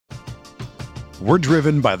We're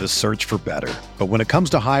driven by the search for better. But when it comes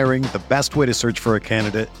to hiring, the best way to search for a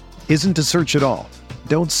candidate isn't to search at all.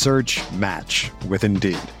 Don't search, match with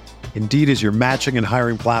Indeed. Indeed is your matching and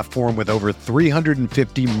hiring platform with over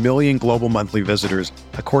 350 million global monthly visitors,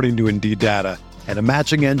 according to Indeed data, and a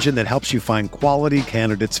matching engine that helps you find quality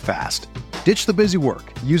candidates fast. Ditch the busy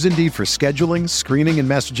work. Use Indeed for scheduling, screening, and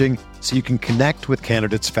messaging so you can connect with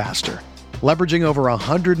candidates faster. Leveraging over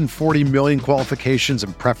 140 million qualifications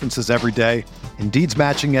and preferences every day, Indeed's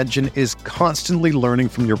matching engine is constantly learning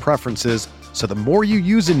from your preferences, so the more you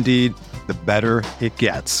use Indeed, the better it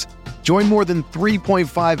gets. Join more than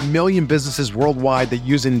 3.5 million businesses worldwide that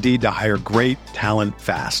use Indeed to hire great talent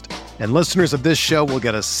fast. And listeners of this show will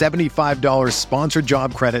get a $75 sponsored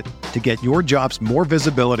job credit to get your jobs more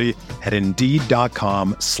visibility at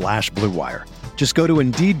Indeed.com/Blue Wire. Just go to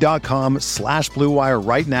Indeed.com/Blue Wire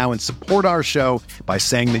right now and support our show by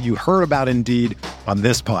saying that you heard about Indeed on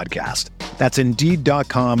this podcast. That's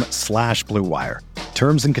Indeed.com/Blue Wire.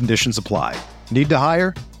 Terms and conditions apply. Need to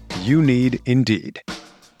hire? You need Indeed.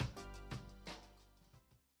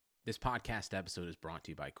 This podcast episode is brought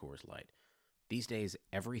to you by Coors Light. These days,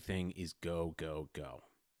 everything is go, go, go.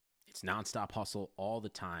 It's nonstop hustle all the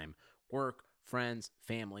time. Work, friends,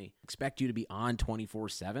 family, expect you to be on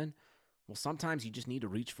 24/7. Well, sometimes you just need to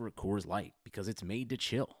reach for a Coors Light because it's made to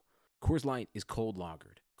chill. Coors Light is cold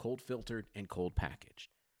lagered, cold filtered, and cold packaged.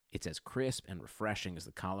 It's as crisp and refreshing as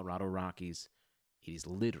the Colorado Rockies. It is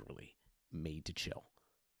literally made to chill.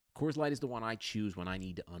 Coors Light is the one I choose when I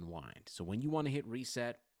need to unwind. So when you want to hit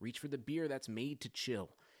reset, reach for the beer that's made to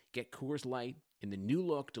chill. Get Coors Light in the new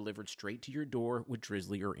look delivered straight to your door with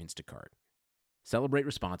Drizzly or Instacart. Celebrate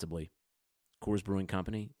responsibly. Coors Brewing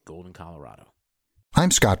Company, Golden, Colorado.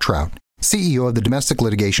 I'm Scott Trout, CEO of the domestic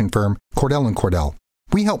litigation firm Cordell & Cordell.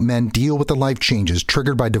 We help men deal with the life changes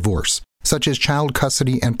triggered by divorce, such as child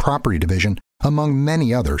custody and property division, among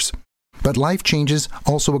many others. But life changes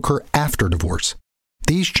also occur after divorce.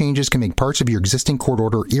 These changes can make parts of your existing court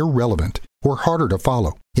order irrelevant or harder to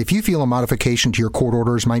follow. If you feel a modification to your court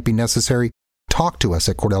orders might be necessary, talk to us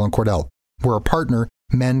at Cordell & Cordell. We're a partner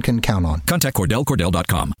men can count on. Contact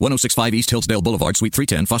CordellCordell.com, 1065 East Hillsdale Boulevard, Suite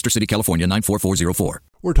 310, Foster City, California, 94404.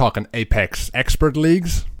 We're talking Apex Expert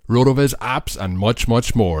Leagues, RotoViz apps, and much,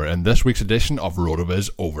 much more in this week's edition of RotoViz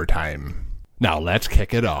Overtime. Now let's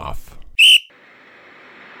kick it off.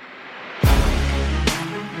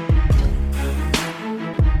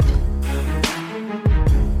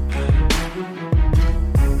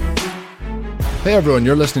 Hey everyone,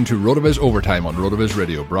 you're listening to RotoViz Overtime on RotoViz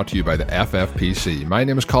Radio, brought to you by the FFPC. My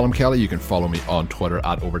name is Colin Kelly. You can follow me on Twitter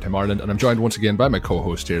at Overtime Ireland, and I'm joined once again by my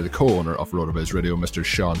co-host here, the co-owner of RotoViz Radio, Mr.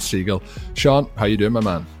 Sean Siegel. Sean, how you doing, my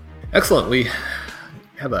man? Excellent. We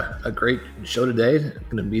have a great show today. I'm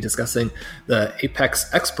going to be discussing the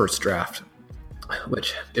Apex Experts Draft,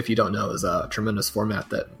 which, if you don't know, is a tremendous format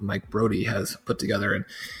that Mike Brody has put together and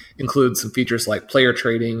includes some features like player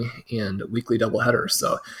trading and weekly doubleheaders.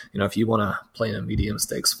 So, if you want to play in a medium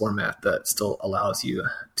stakes format that still allows you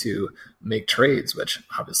to make trades, which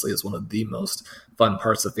obviously is one of the most fun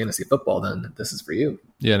parts of fantasy football, then this is for you.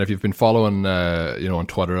 Yeah, and if you've been following, on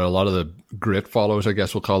Twitter, a lot of the great followers, I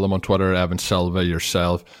guess we'll call them on Twitter, Evan Silva,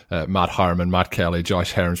 yourself, Matt Harmon, Matt Kelly,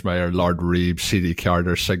 Josh Hermsmeyer, Lord Reeves, CD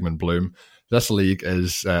Carter, Sigmund Bloom. This league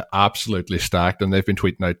is absolutely stacked, and they've been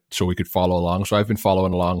tweeting out so we could follow along. So I've been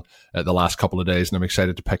following along the last couple of days, and I'm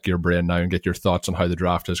excited to pick your brain now and get your thoughts on how the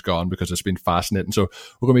draft has gone, because it's been fascinating. So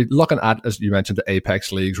we're going to be looking at, as you mentioned, the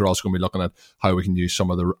Apex Leagues. We're also going to be looking at how we can use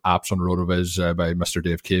some of the apps on RotoViz by Mr.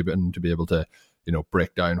 Dave Cabin to be able to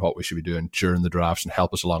break down what we should be doing during the drafts and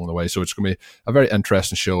help us along the way. So it's going to be a very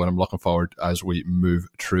interesting show, and I'm looking forward as we move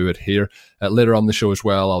through it here. Later on the show as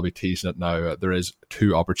well, I'll be teasing it now. There is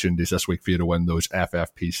 2 opportunities this week for you to win those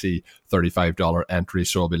FFPC $35 entries,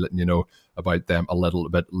 so I'll be letting you know about them a little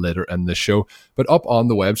bit later in the show. But up on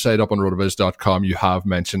the website, up on rotoviz.com, you have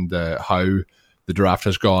mentioned how the draft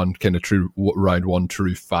has gone kind of through round 1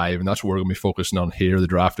 through 5, and that's what we're going to be focusing on here. The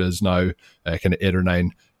draft is now kind of 8 or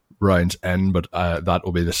 9 rounds in, but that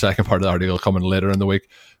will be the second part of the article coming later in the week.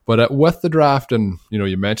 But with the draft, and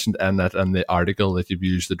you mentioned in the article that you've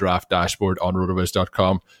used the draft dashboard on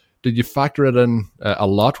rotoviz.com, did you factor it in a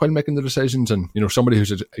lot while making the decisions? And somebody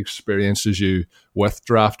who's as experienced as you with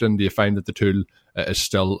drafting, do you find that the tool is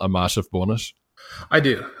still a massive bonus? I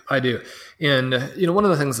do. And one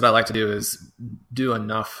of the things that I like to do is do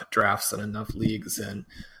enough drafts and enough leagues and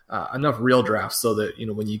enough real drafts so that,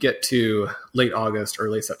 when you get to late August,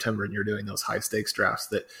 early September, and you're doing those high stakes drafts,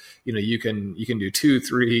 that, you can do 2,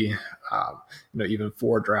 3, even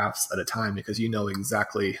 4 drafts at a time, because you know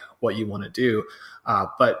exactly what you want to do.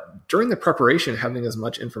 But during the preparation, having as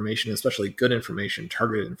much information, especially good information,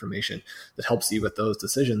 targeted information that helps you with those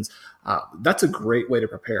decisions, that's a great way to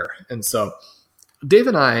prepare. And so Dave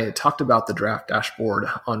and I talked about the draft dashboard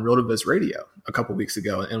on RotoViz Radio a couple weeks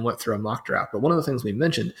ago and went through a mock draft. But one of the things we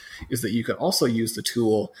mentioned is that you can also use the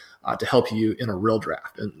tool to help you in a real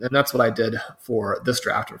draft. And that's what I did for this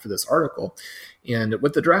draft or for this article. And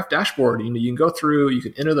with the draft dashboard, you can go through, you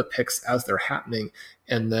can enter the picks as they're happening,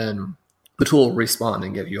 and then the tool will respond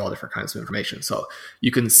and give you all different kinds of information. So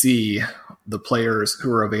you can see the players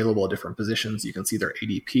who are available at different positions. You can see their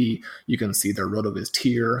ADP. You can see their RotoViz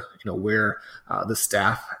tier, where the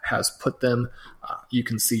staff has put them. You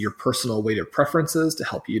can see your personal weighted preferences to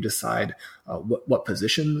help you decide what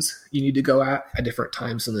positions you need to go at different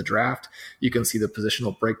times in the draft. You can see the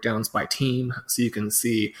positional breakdowns by team. So you can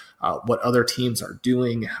see what other teams are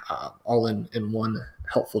doing all in one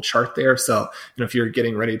helpful chart there. So, if you're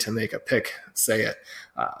getting ready to make a pick, say at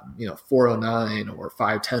 409 or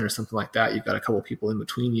 510 or something like that, you've got a couple people in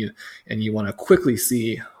between you, and you want to quickly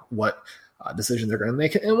see what decision they're going to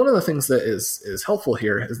make. And one of the things that is helpful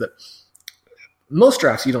here is that most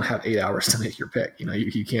drafts, you don't have 8 hours to make your pick.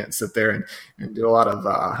 You can't sit there and do a lot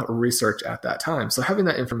of research at that time. So having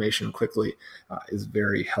that information quickly is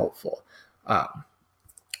very helpful.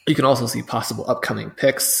 You can also see possible upcoming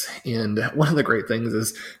picks. And one of the great things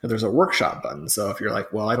is that there's a workshop button. So if you're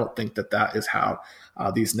like, well, I don't think that is how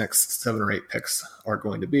these next 7 or 8 picks are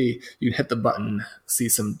going to be, you can hit the button, see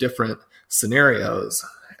some different scenarios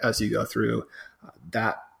as you go through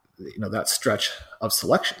that stretch of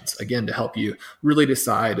selections, again, to help you really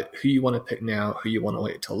decide who you want to pick now, who you want to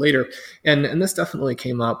wait till later. And this definitely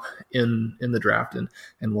came up in the draft, and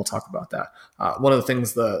we'll talk about that. One of the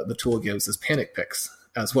things the tool gives is panic picks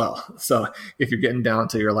as well. So if you're getting down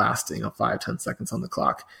to your last 5-10 seconds on the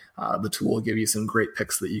clock, the tool will give you some great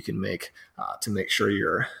picks that you can make to make sure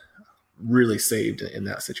you're really saved in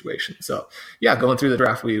that situation. So yeah, going through the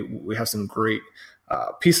draft, we have some great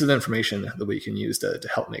pieces of information that we can use to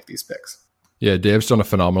help make these picks. Yeah, Dave's done a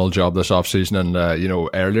phenomenal job this offseason. And,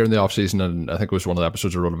 earlier in the offseason, and I think it was one of the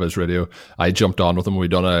episodes of RotoViz Radio, I jumped on with him. We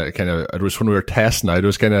done it was when we were testing out. It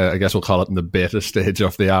was I guess we'll call it in the beta stage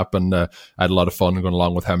of the app. And I had a lot of fun going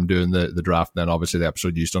along with him doing the draft. And then obviously the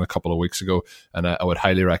episode you done a couple of weeks ago. And I would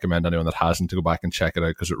highly recommend anyone that hasn't to go back and check it out,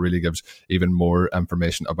 because it really gives even more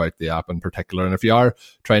information about the app in particular. And if you are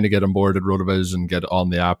trying to get on board at RotoViz and get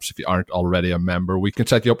on the apps, if you aren't already a member, we can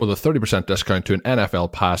set you up with a 30% discount to an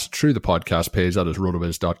NFL pass through the podcast page. That is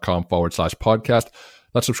rotoviz.com/podcast.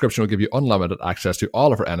 That subscription will give you unlimited access to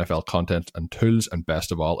all of our NFL content and tools, and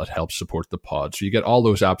best of all, it helps support the pod. So you get all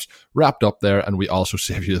those apps wrapped up there, and we also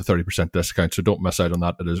save you the 30% discount, so don't miss out on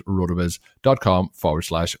that. It is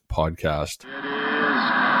rotoviz.com/podcast.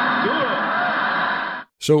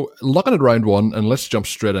 So looking at round 1, and let's jump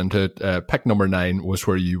straight into it. Pick number 9 was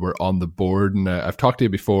where you were on the board, and I've talked to you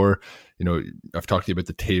before. I've talked to you about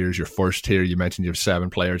the tiers. Your first tier, you mentioned you have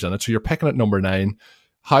 7 players in it, so you're picking at number 9.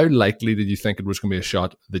 How likely did you think it was going to be a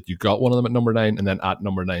shot that you got one of them at number 9, and then at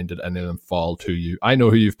number 9 did any of them fall to you? I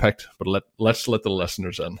know who you've picked, but let's let the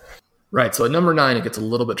listeners in. Right. So at number 9, it gets a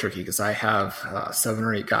little bit tricky because I have 7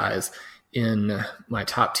 or 8 guys in my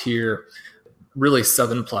top tier. Really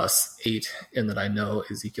 7 plus 8 in that I know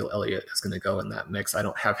Ezekiel Elliott is going to go in that mix. I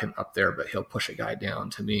don't have him up there, but he'll push a guy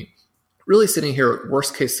down to me. Really sitting here,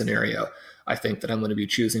 worst case scenario, I think that I'm going to be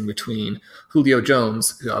choosing between Julio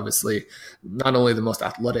Jones, who obviously not only the most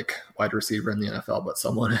athletic wide receiver in the NFL, but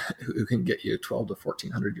someone who can get you 12 to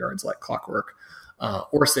 1,400 yards like clockwork,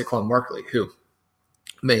 or Saquon Barkley, who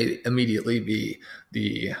may immediately be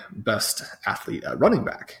the best athlete at running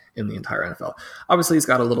back in the entire NFL. Obviously, he's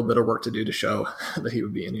got a little bit of work to do to show that he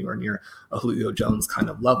would be anywhere near a Julio Jones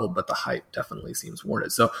kind of level, but the hype definitely seems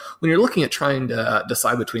warranted. So when you're looking at trying to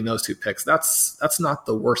decide between those 2 picks, that's not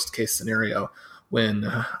the worst case scenario when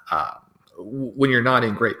you're not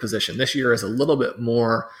in great position. This year is a little bit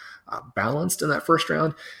more balanced in that first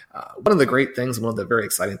round. One of the great things, one of the very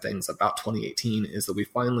exciting things about 2018 is that we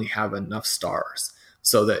finally have enough stars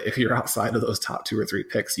so that if you're outside of those top 2 or 3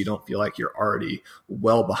 picks, you don't feel like you're already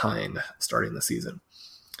well behind starting the season.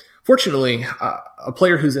 Fortunately, a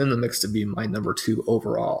player who's in the mix to be my number 2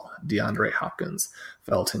 overall, DeAndre Hopkins,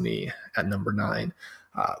 fell to me at number 9.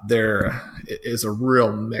 There is a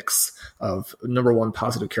real mix of number 1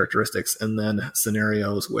 positive characteristics and then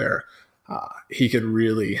scenarios where he could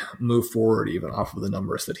really move forward even off of the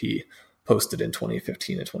numbers that he posted in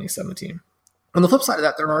 2015 and 2017. On the flip side of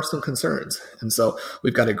that, there are some concerns. And so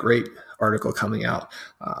we've got a great article coming out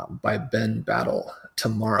by Ben Battle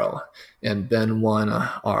tomorrow. And Ben won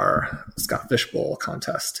our Scott Fish Bowl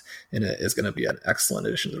contest, and it is going to be an excellent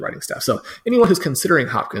addition to the writing staff. So anyone who's considering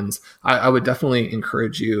Hopkins, I would definitely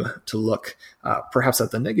encourage you to look perhaps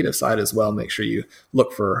at the negative side as well. Make sure you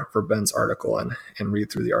look for Ben's article and read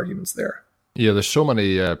through the arguments there. Yeah, there's so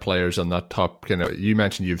many players on that top. You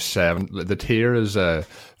mentioned you've 7. The tier is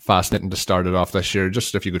fascinating to start it off this year.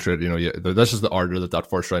 Just if you go through it, this is the order that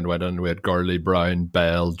first round went in. We had Gurley, Brown,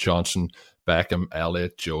 Bell, Johnson, Beckham,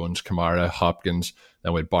 Elliott, Jones, Kamara, Hopkins.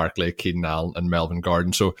 Then we had Barkley, Keenan Allen, and Melvin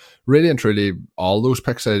Gordon. So really and truly, all those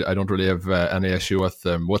picks, I don't really have any issue with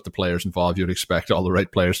the players involved. You'd expect all the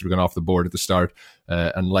right players to be going off the board at the start.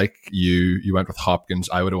 And like you went with Hopkins.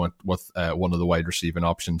 I would have went with one of the wide receiving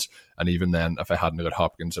options. And even then, if I hadn't got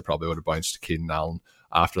Hopkins, I probably would have bounced to Keenan Allen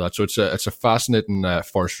after that. So it's a fascinating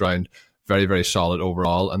first round, very, very solid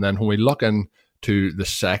overall. And then when we look into the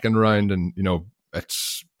second round, and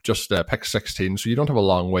it's just pick 16, so you don't have a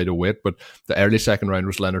long way to wait. But the early second round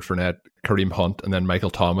was Leonard Fournette, Kareem Hunt, and then Michael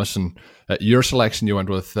Thomas. And your selection, you went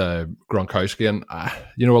with Gronkowski. And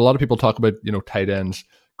a lot of people talk about tight ends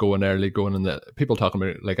going early, people talking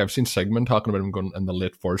about, like, I've seen Sigmund talking about him going in the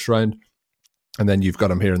late first round, and then you've got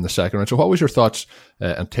him here in the second round. So what was your thoughts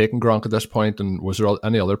on taking Gronk at this point? And was there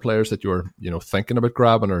any other players that you were thinking about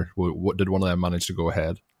grabbing, or did one of them manage to go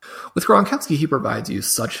ahead? With Gronkowski, he provides you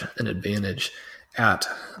such an advantage at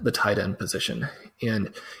the tight end position.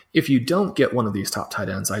 And if you don't get one of these top tight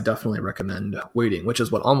ends, I definitely recommend waiting, which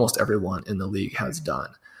is what almost everyone in the league has done.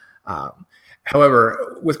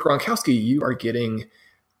 However, with Gronkowski, you are getting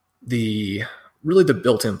the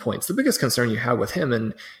built-in points. The biggest concern you have with him,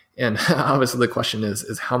 and obviously the question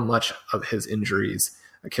is how much of his injuries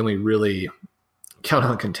can we really count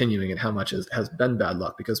on continuing, and how much has been bad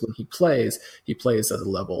luck? Because when he plays at the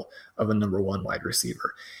level of a number one wide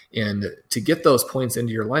receiver. And to get those points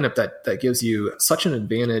into your lineup, that gives you such an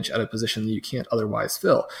advantage at a position that you can't otherwise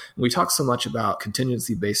fill. And we talk so much about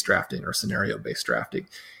contingency-based drafting or scenario-based drafting.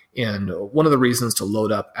 And one of the reasons to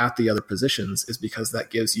load up at the other positions is because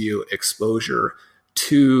that gives you exposure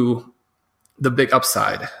to the big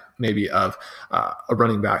upside, maybe of a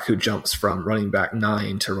running back who jumps from running back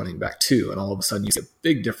 9 to running back 2, and all of a sudden you see a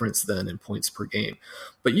big difference then in points per game.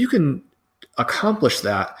 But you can accomplish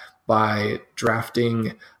that by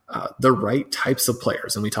drafting the right types of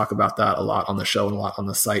players, and we talk about that a lot on the show and a lot on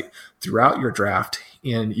the site throughout your draft,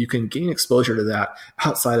 and you can gain exposure to that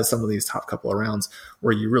outside of some of these top couple of rounds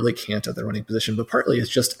where you really can't at the running position. But partly it's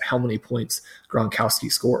just how many points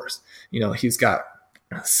Gronkowski scores. He's got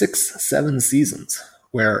 6-7 seasons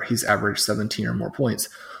where he's averaged 17 or more points,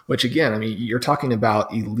 which again, you're talking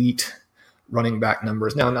about elite running back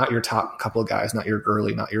numbers. Now, not your top couple of guys, not your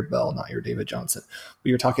Gurley, not your Bell, not your David Johnson, but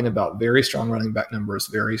you're talking about very strong running back numbers,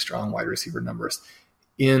 very strong wide receiver numbers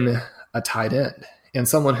in a tight end. And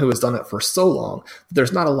someone who has done it for so long,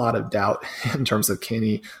 there's not a lot of doubt in terms of can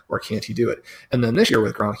he or can't he do it. And then this year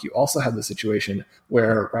with Gronk, you also have the situation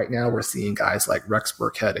where right now we're seeing guys like Rex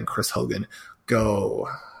Burkhead and Chris Hogan go,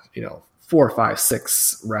 4, 5,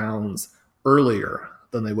 6 rounds earlier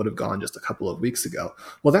than they would have gone just a couple of weeks ago.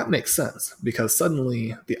 Well, that makes sense because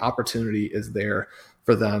suddenly the opportunity is there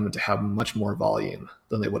for them to have much more volume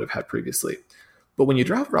than they would have had previously. But when you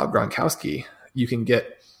draft Rob Gronkowski, you can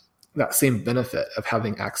get that same benefit of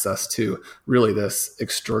having access to really this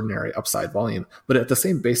extraordinary upside volume, but at the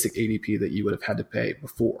same basic ADP that you would have had to pay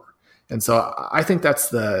before. And so I think that's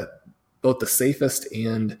both the safest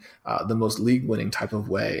and the most league-winning type of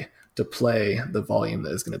way to play the volume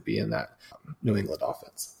that is going to be in that New England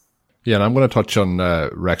offense. Yeah, and I'm going to touch on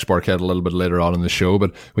Rex Burkhead a little bit later on in the show,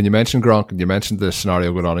 but when you mentioned Gronk and you mentioned the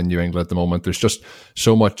scenario going on in New England at the moment, there's just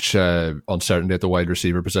so much uncertainty at the wide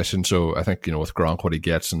receiver position. So I think, with Gronk, what he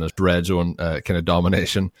gets in his red zone kind of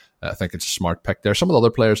domination, I think it's a smart pick there. Some of the other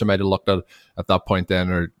players I might have looked at that point then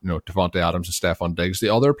are, Devontae Adams and Stephon Diggs. The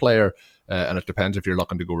other player, and it depends if you're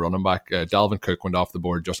looking to go running back, Dalvin Cook went off the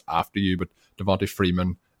board just after you, but Devontae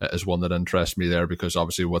Freeman is one that interests me there because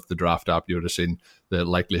obviously with the draft app you would have seen the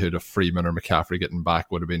likelihood of Freeman or McCaffrey getting back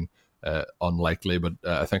would have been unlikely, but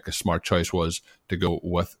I think a smart choice was to go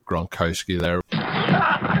with Gronkowski there.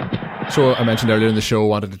 So I mentioned earlier in the show, I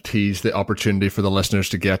wanted to tease the opportunity for the listeners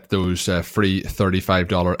to get those free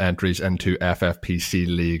 $35 entries into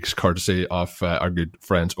FFPC leagues, courtesy of our good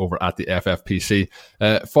friends over at the FFPC.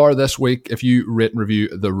 For this week, if you rate and review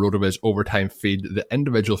the RotoViz Overtime feed, the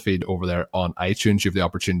individual feed over there on iTunes, you have the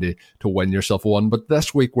opportunity to win yourself one. But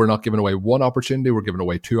this week, we're not giving away one opportunity, we're giving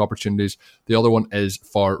away two opportunities. The other one is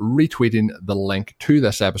for retweeting the link to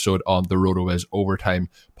this episode on the RotoViz Overtime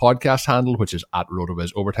podcast handle, which is at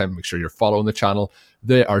RotoViz Overtime. Make sure you're following the channel.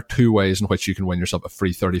 There are two ways in which you can win yourself a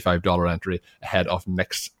free $35 entry ahead of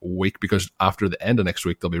next week, because after the end of next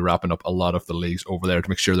week, they'll be wrapping up a lot of the leagues over there to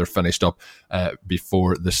make sure they're finished up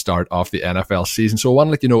before the start of the NFL season. So I want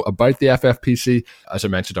to let you know about the FFPC. As I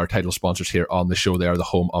mentioned, our title sponsors here on the show, they are the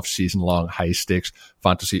home of season-long high-stakes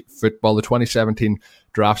fantasy football. The 2017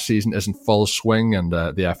 draft season is in full swing, and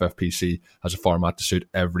the FFPC has a format to suit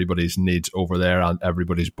everybody's needs over there and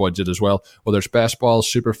everybody's budget as well. Whether it's best ball,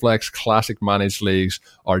 superflex, classic managed leagues,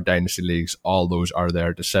 or dynasty leagues, all those are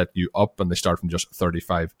there to set you up, and they start from just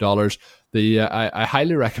 $35. I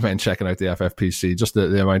highly recommend checking out the FFPC, just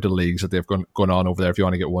the amount of leagues that they've going on over there if you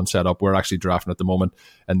want to get one set up. We're actually drafting at the moment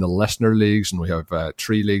in the listener leagues, and we have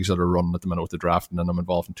 3 leagues that are running at the minute with the drafting, and I'm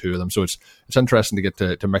involved in 2 of them. So it's interesting to get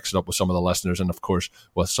to mix it up with some of the listeners, and of course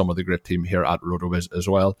with some of the great team here at RotoViz as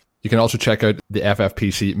well. You can also check out the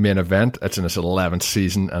FFPC main event. It's in its 11th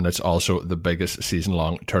season, and it's also the biggest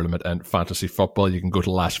season-long tournament in fantasy football. You can go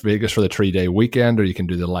to Las Vegas for the 3-day weekend, or you can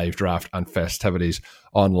do the live draft and festivities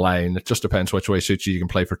online. It just depends which way suits you. You can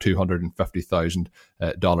play for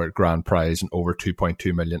 $250,000 grand prize and over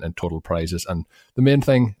 $2.2 million in total prizes. And the main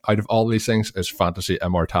thing out of all these things is fantasy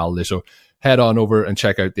immortality. So head on over and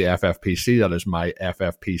check out the FFPC. That is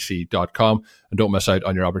myffpc.com. And don't miss out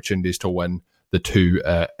on your opportunities to win the 2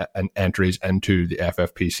 entries into the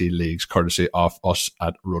FFPC leagues, courtesy of us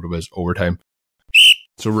at RotoViz Overtime.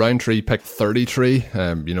 So round 3, pick 33.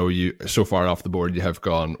 You so far off the board, you have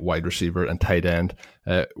gone wide receiver and tight end.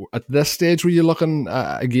 At this stage, were you looking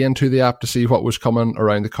again to the app to see what was coming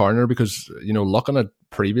around the corner? Because, looking at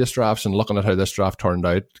previous drafts and looking at how this draft turned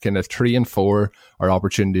out, kind of 3 and 4 are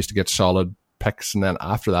opportunities to get solid picks, and then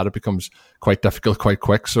after that, it becomes quite difficult quite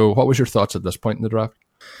quick. So what was your thoughts at this point in the draft?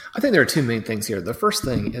 I think there are 2 main things here. The first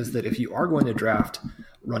thing is that if you are going to draft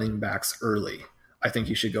running backs early, I think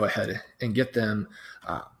you should go ahead and get them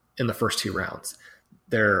in the first 2 rounds.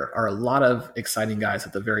 There are a lot of exciting guys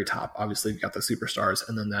at the very top. Obviously, you've got the superstars.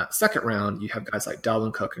 And then that second round, you have guys like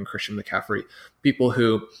Dalvin Cook and Christian McCaffrey, people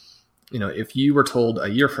who, if you were told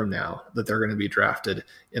a year from now that they're going to be drafted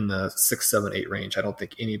in the 6, 7, 8 range, I don't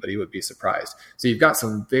think anybody would be surprised. So you've got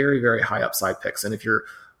some very, very high upside picks. And if you're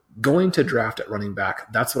going to draft at running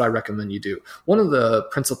back, that's what I recommend you do. One of the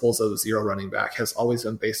principles of zero running back has always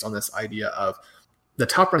been based on this idea of the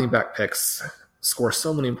top running back picks score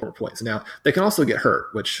so many important points. Now, they can also get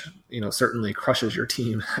hurt, which certainly crushes your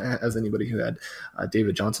team, as anybody who had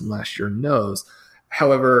David Johnson last year knows.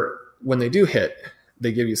 However, when they do hit,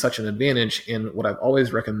 they give you such an advantage. And what I've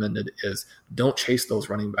always recommended is don't chase those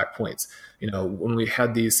running back points. When we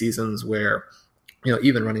had these seasons where,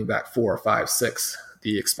 even running back 4, 5, 6,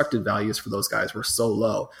 the expected values for those guys were so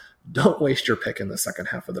low. Don't waste your pick in the second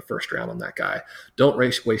half of the first round on that guy. Don't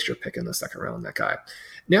waste your pick in the second round on that guy.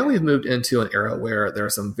 Now we've moved into an era where there are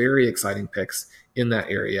some very exciting picks in that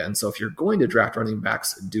area. And so if you're going to draft running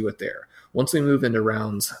backs, do it there. Once we move into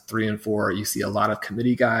rounds 3 and 4, you see a lot of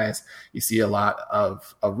committee guys. You see a lot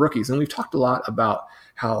of rookies. And we've talked a lot about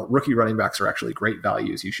how rookie running backs are actually great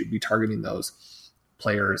values. You should be targeting those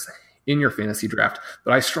players in your fantasy draft,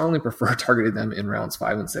 but I strongly prefer targeting them in rounds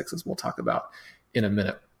 5 and 6, as we'll talk about in a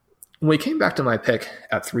minute. When we came back to my pick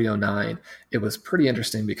at 309, it was pretty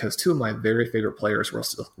interesting because 2 of my very favorite players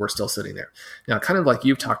were still sitting there. Now, kind of like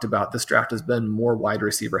you've talked about, this draft has been more wide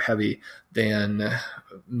receiver heavy than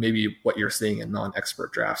maybe what you're seeing in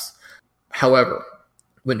non-expert drafts. However,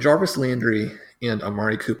 when Jarvis Landry and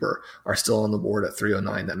Amari Cooper are still on the board at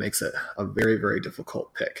 309, that makes it a very, very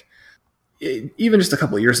difficult pick. Even just a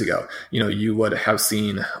couple of years ago, you would have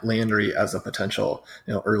seen Landry as a potential,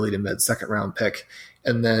 early to mid second round pick.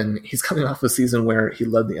 And then he's coming off a season where he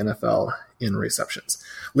led the NFL in receptions.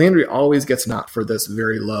 Landry always gets knocked for this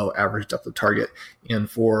very low average depth of target and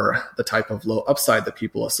for the type of low upside that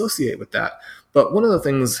people associate with that. But one of the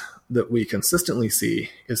things that we consistently see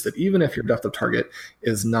is that even if your depth of target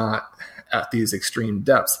is not at these extreme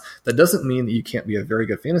depths, that doesn't mean that you can't be a very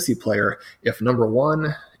good fantasy player. If number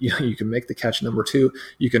 1, you can make the catch. Number 2,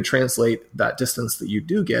 you can translate that distance that you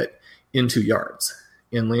do get into yards.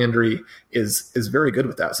 And Landry is very good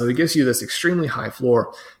with that. So he gives you this extremely high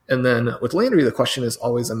floor. And then with Landry, the question is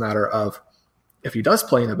always a matter of, if he does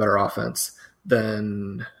play in a better offense,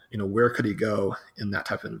 then where could he go in that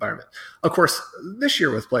type of environment? Of course, this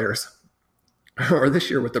year with players, or this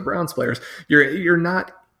year with the Browns players, you're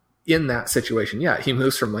not in that situation. Yeah, he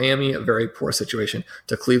moves from Miami, a very poor situation,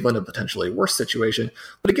 to Cleveland, a potentially worse situation.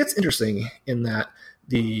 But it gets interesting in that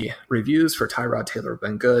the reviews for Tyrod Taylor have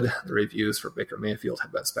been good. The reviews for Baker Mayfield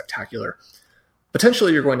have been spectacular.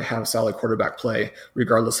 Potentially, you're going to have solid quarterback play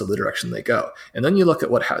regardless of the direction they go. And then you look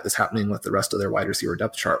at what is happening with the rest of their wide receiver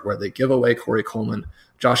depth chart, where they give away Corey Coleman.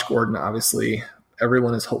 Josh Gordon, obviously,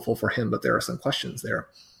 everyone is hopeful for him, but there are some questions there.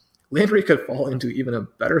 Landry could fall into even a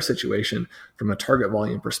better situation from a target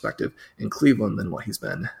volume perspective in Cleveland than what he's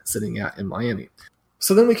been sitting at in Miami.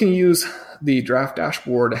 So then we can use the draft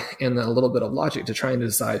dashboard and then a little bit of logic to try and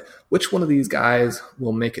decide which one of these guys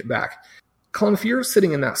will make it back. Colin, if you're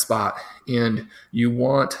sitting in that spot and you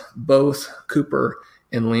want both Cooper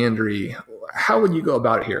and Landry, how would you go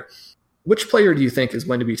about it here? Which player do you think is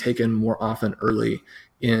going to be taken more often early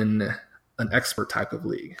in an expert type of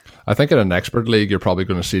league? I think in an expert league, you're probably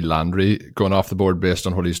going to see Landry going off the board based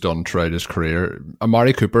on what he's done throughout his career.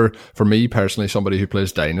 Amari Cooper, for me personally, somebody who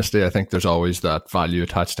plays Dynasty, I think there's always that value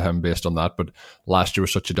attached to him based on that. But last year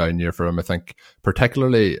was such a down year for him. I think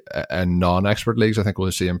particularly in non-expert leagues, I think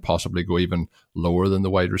we'll see him possibly go even lower than the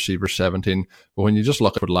wide receiver 17. But when you just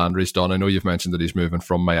look at what Landry's done, I know you've mentioned that he's moving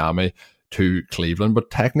from Miami to Cleveland, but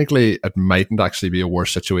technically it mightn't actually be a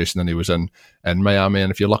worse situation than he was in Miami. And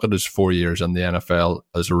if you look at his 4 years in the NFL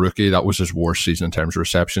as a rookie, that was his worst season in terms of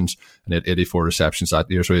receptions, and he had 84 receptions that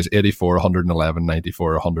year. So he has 84, 111,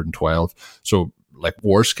 94, 112. So like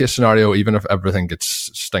worst case scenario, even if everything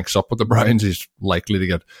stinks up with the Browns, he's likely to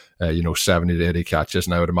get 70 to 80 catches.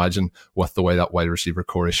 And I would imagine with the way that wide receiver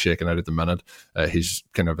core is shaking out at the minute, he's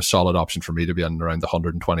kind of a solid option for me to be in around the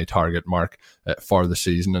 120 target mark for the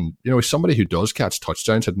season. And he's somebody who does catch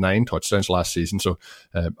touchdowns, had 9 touchdowns last season, so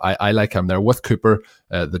I like him there. With Cooper,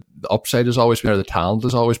 the upside has always been there, the talent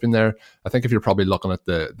has always been there. I think if you're probably looking at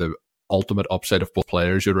the ultimate upside of both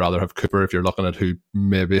players, you'd rather have Cooper. If you're looking at who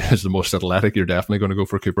maybe is the most athletic, you're definitely going to go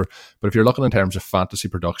for Cooper. But if you're looking in terms of fantasy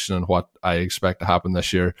production and what I expect to happen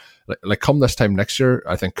this year, like come this time next year,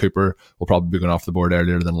 I think Cooper will probably be going off the board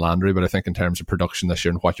earlier than Landry. But I think in terms of production this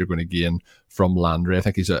year and what you're going to gain from Landry, I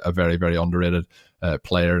think he's a very, very underrated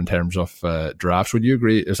player in terms of drafts. Would you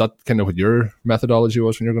agree? Is that kind of what your methodology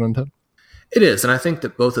was when you're going into it? It is, and I think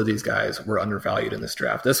that both of these guys were undervalued in this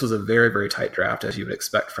draft. This was a very, very tight draft, as you would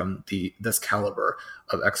expect from this caliber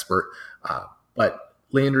of expert. But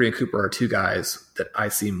Landry and Cooper are two guys that I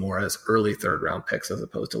see more as early third-round picks as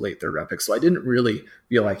opposed to late third-round picks. So I didn't really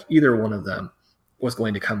feel like either one of them was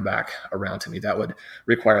going to come back around to me. That would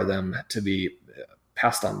require them to be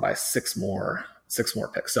passed on by six more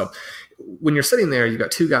picks. So when you're sitting there, you've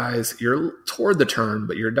got two guys, you're toward the turn,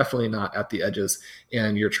 but you're definitely not at the edges,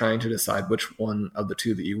 and you're trying to decide which one of the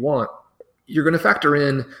two that you want. You're going to factor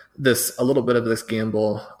in a little bit of this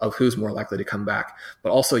gamble of who's more likely to come back,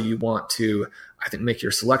 but also you want to, I think, make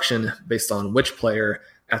your selection based on which player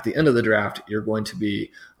at the end of the draft you're going to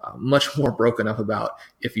be much more broken up about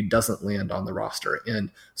if he doesn't land on the roster.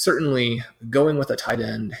 And certainly going with a tight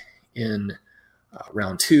end in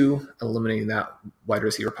round 2, eliminating that wide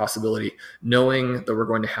receiver possibility, knowing that we're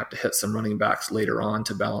going to have to hit some running backs later on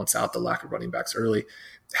to balance out the lack of running backs early,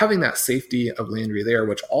 having that safety of Landry there,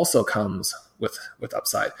 which also comes with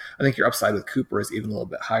upside. I think your upside with Cooper is even a little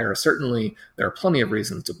bit higher. Certainly, there are plenty of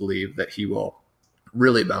reasons to believe that he will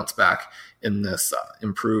really bounce back in this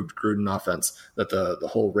improved Gruden offense, that the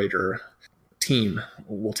whole Raider team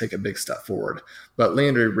will take a big step forward. But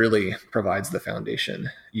Landry really provides the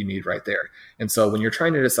foundation you need right there. And so when you're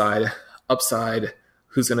trying to decide upside,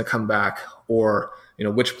 who's going to come back, or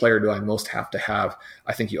which player do I most have to have,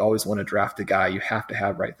 I think you always want to draft the guy you have to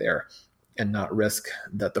have right there and not risk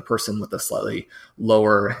that the person with a slightly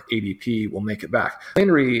lower ADP will make it back.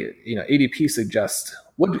 Landry, ADP suggests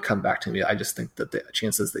would come back to me. I just think that the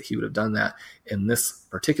chances that he would have done that in this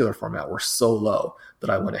particular format were so low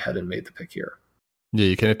that I went ahead and made the pick here. Yeah,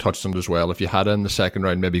 you kind of touched on it as well. If you had in the second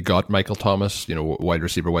round maybe got Michael Thomas, wide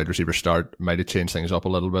receiver start, might have changed things up a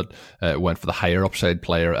little bit. Went for the higher upside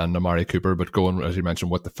player and Amari Cooper, but going, as you mentioned,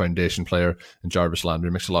 with the foundation player and Jarvis Landry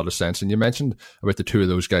makes a lot of sense. And you mentioned about the two of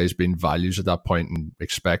those guys being values at that point and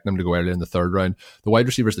expecting them to go early in the third round. The wide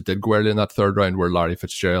receivers that did go early in that third round were Larry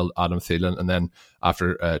Fitzgerald, Adam Thielen, and then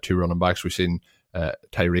after 2 running backs, we've seen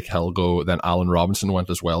Tyreek Hill go, then Allen Robinson went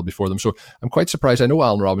as well before them. So I'm quite surprised. I know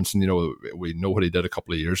Allen Robinson, we know what he did a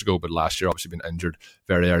couple of years ago, but last year obviously been injured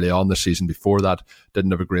very early on the season. Before that,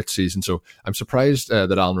 didn't have a great season. So I'm surprised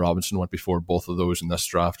that Allen Robinson went before both of those in this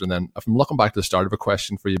draft. And then if I'm looking back to the start of a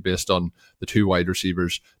question for you based on the two wide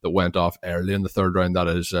receivers that went off early in the third round, that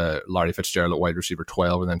is Larry Fitzgerald at wide receiver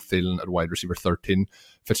 12 and then Thielen at wide receiver 13.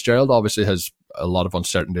 Fitzgerald obviously has a lot of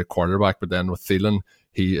uncertainty at quarterback, but then with Thielen,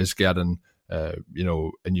 he is getting a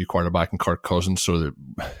new quarterback in Kirk Cousins. So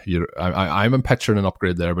I'm picturing an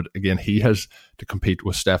upgrade there. But again, he has to compete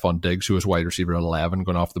with Stephon Diggs, who is wide receiver 11,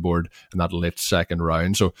 going off the board in that late second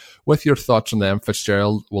round. So with your thoughts on them,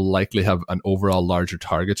 Fitzgerald will likely have an overall larger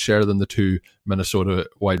target share than the two Minnesota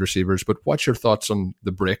wide receivers. But what's your thoughts on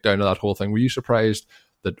the breakdown of that whole thing? Were you surprised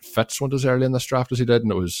that Fitz went as early in this draft as he did,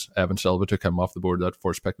 and it was Evan Silva took him off the board that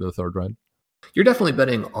first pick of the third round? You're definitely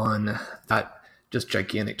betting on that just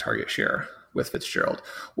gigantic target share with Fitzgerald.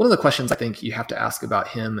 One of the questions I think you have to ask about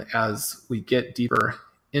him as we get deeper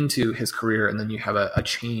into his career, and then you have a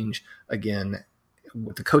change again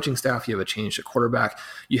with the coaching staff, you have a change to quarterback,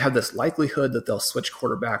 you have this likelihood that they'll switch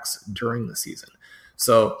quarterbacks during the season.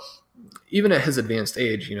 So even at his advanced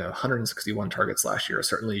age, 161 targets last year,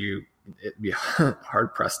 certainly it'd be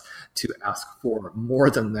hard pressed to ask for more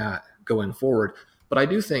than that going forward. But I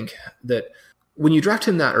do think that when you draft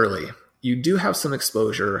him that early, you do have some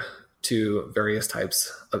exposure to various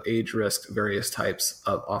types of age risk, various types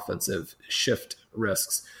of offensive shift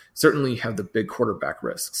risks. Certainly you have the big quarterback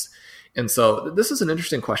risks. And so this is an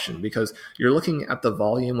interesting question because you're looking at the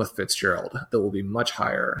volume with Fitzgerald that will be much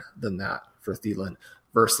higher than that for Thielen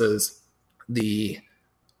versus the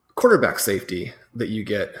quarterback safety that you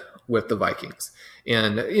get with the Vikings.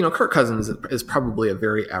 And, Kirk Cousins is probably a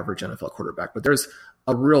very average NFL quarterback, but there's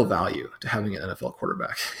a real value to having an NFL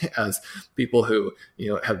quarterback as people who,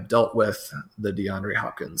 have dealt with the DeAndre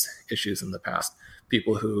Hopkins issues in the past,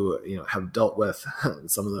 people who, have dealt with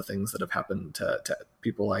some of the things that have happened to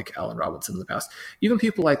people like Allen Robinson in the past, even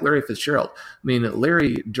people like Larry Fitzgerald. I mean,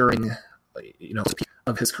 Larry during,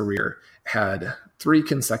 of his career had 3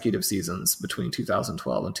 consecutive seasons between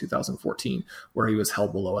 2012 and 2014 where he was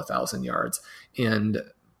held below 1,000 yards. And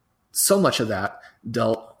so much of that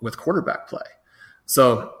dealt with quarterback play.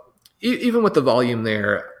 So even with the volume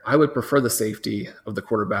there, I would prefer the safety of the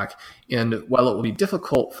quarterback. And while it will be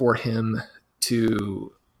difficult for him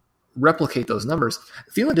to replicate those numbers,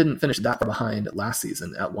 Thielen didn't finish that far behind last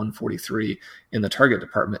season at 143 in the target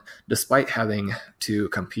department, despite having to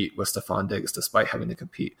compete with Stephon Diggs, despite having to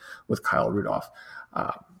compete with Kyle Rudolph.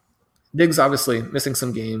 Diggs obviously missing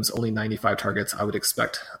some games, only 95 targets. I would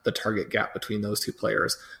expect the target gap between those two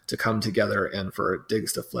players to come together and for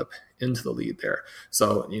Diggs to flip into the lead there.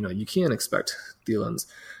 So, you can expect Thielen's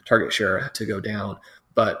target share to go down,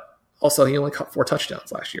 but also he only caught 4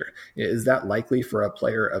 touchdowns last year. Is that likely for a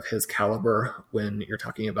player of his caliber when you're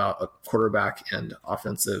talking about a quarterback and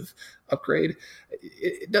offensive upgrade?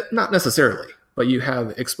 Not necessarily, but you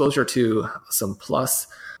have exposure to some plus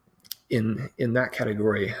in that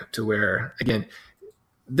category to where, again,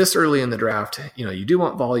 this early in the draft, you do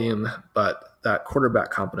want volume, but that quarterback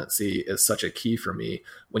competency is such a key for me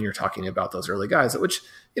when you're talking about those early guys, which,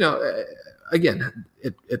 again,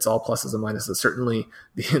 it's all pluses and minuses. Certainly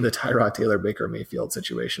the Tyrod Taylor Baker Mayfield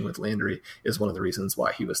situation with Landry is one of the reasons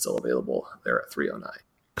why he was still available there at 309.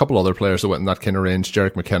 Couple other players that went in that kind of range.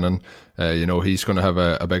 Jerick McKinnon, he's going to have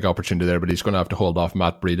a big opportunity there, but he's going to have to hold off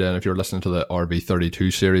Matt Breida. And if you're listening to the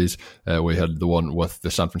RB32 series, we had the one with the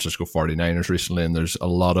San Francisco 49ers recently, and there's a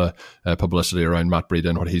lot of publicity around Matt Breida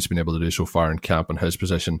and what he's been able to do so far in camp and his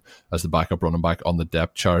position as the backup running back on the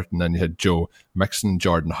depth chart. And then you had Joe Mixon,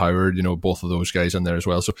 Jordan Howard, both of those guys in there as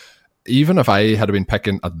well. So even if I had been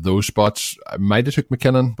picking at those spots, I might have took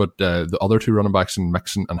McKinnon, but the other two running backs in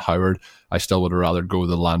Mixon and Howard, I still would have rather go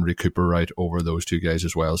the Landry Cooper route over those two guys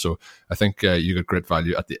as well. So I think you get great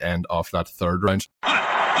value at the end of that third round.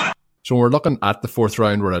 So when we're looking at the fourth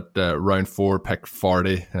round, we're at round 4, pick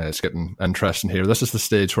 40. It's getting interesting here. This is the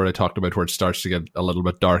stage where I talked about where it starts to get a little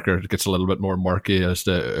bit darker. It gets a little bit more murky as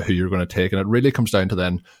to who you're going to take. And it really comes down to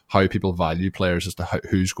then how people value players as to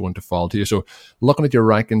who's going to fall to you. So looking at your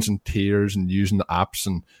rankings and tiers and using the apps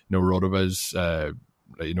and, Rotoviz, the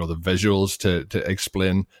visuals to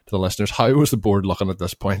explain to the listeners, how was the board looking at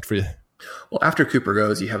this point for you? Well, after Cooper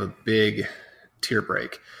goes, you have a big tier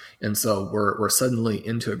break. And so we're suddenly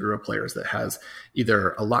into a group of players that has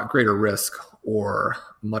either a lot greater risk or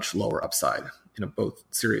much lower upside, both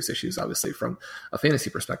serious issues, obviously, from a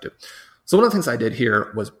fantasy perspective. So one of the things I did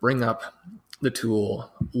here was bring up the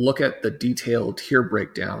tool, look at the detailed tier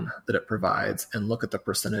breakdown that it provides, and look at the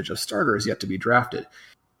percentage of starters yet to be drafted.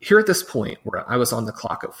 here at this point where I was on the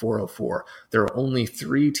clock at 4:04, there were only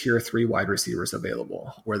 3 tier 3 wide receivers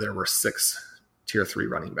available, where there were 6 tier 3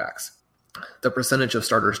 running backs. The percentage of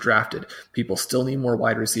starters drafted, people still need more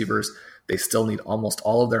wide receivers. They still need almost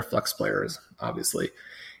all of their flex players, obviously.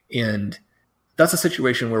 And that's a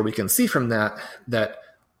situation where we can see from that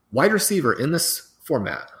wide receiver in this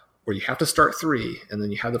format, where you have to start 3 and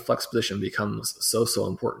then you have the flex position, becomes so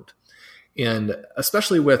important. And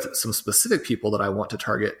especially with some specific people that I want to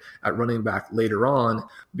target at running back later on,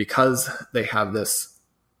 because they have this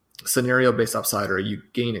scenario-based upside, or you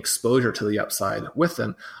gain exposure to the upside with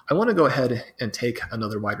them, I want to go ahead and take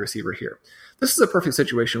another wide receiver here. This is a perfect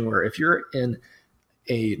situation where if you're in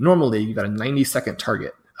a normal league, you've got a 90-second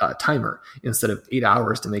target timer instead of 8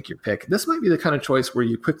 hours to make your pick. This might be the kind of choice where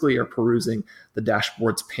you quickly are perusing the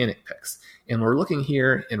dashboard's panic picks. And we're looking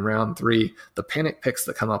here in round 3, the panic picks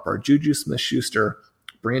that come up are Juju Smith-Schuster,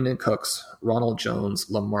 Brandon Cooks, Ronald Jones,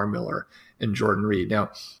 Lamar Miller, and Jordan Reed. Now,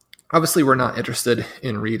 obviously, we're not interested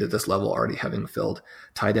in Reed at this level, already having filled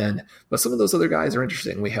tight end, but some of those other guys are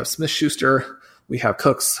interesting. We have Smith-Schuster, we have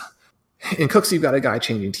Cooks. In Cooks, you've got a guy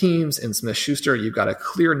changing teams. In Smith-Schuster, you've got a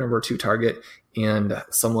clear number 2 target and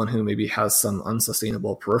someone who maybe has some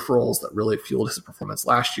unsustainable peripherals that really fueled his performance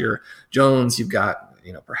last year. Jones, you've got,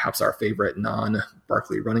 perhaps our favorite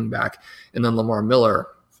non-Barkley running back. And then Lamar Miller,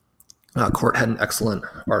 Court had an excellent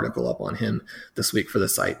article up on him this week for the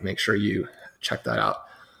site. Make sure you check that out.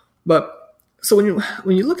 But so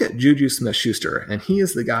when you look at Juju Smith-Schuster, and he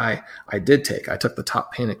is the guy I did take, I took the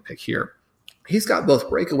top panic pick here. He's got both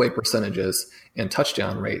breakaway percentages and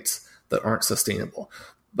touchdown rates that aren't sustainable.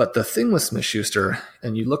 But the thing with Smith-Schuster,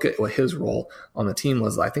 and you look at what his role on the team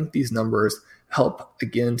was, I think these numbers help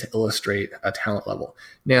again to illustrate a talent level.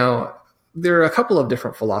 Now, there are a couple of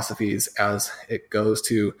different philosophies as it goes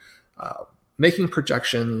to making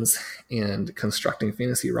projections and constructing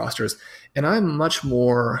fantasy rosters. And I'm much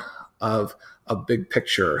more of a big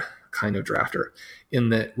picture kind of drafter, in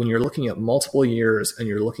that when you're looking at multiple years and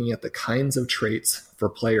you're looking at the kinds of traits for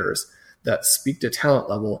players that speak to talent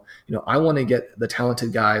level, I want to get the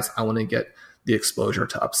talented guys. I want to get the exposure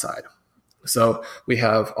to upside. So we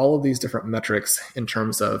have all of these different metrics in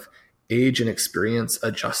terms of age and experience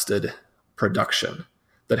adjusted production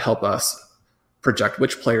that help us project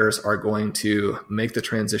which players are going to make the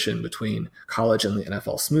transition between college and the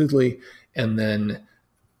NFL smoothly. And then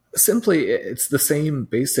simply, it's the same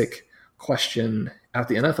basic question at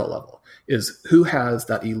the NFL level, is who has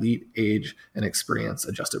that elite age and experience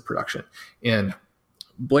adjusted production. And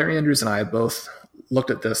Blair Andrews and I both looked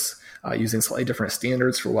at this using slightly different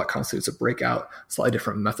standards for what constitutes a breakout, slightly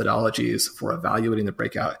different methodologies for evaluating the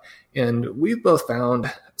breakout. And we've both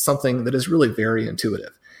found something that is really very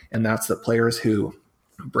intuitive. And that's that players who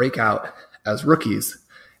break out as rookies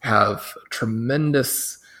have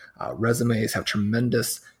tremendous resumes, have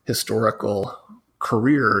tremendous historical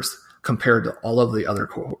careers compared to all of the other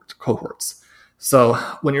cohorts. So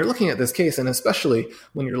when you're looking at this case, and especially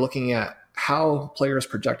when you're looking at how players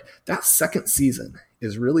project, that second season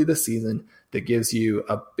is really the season that gives you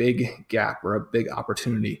a big gap or a big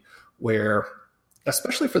opportunity where,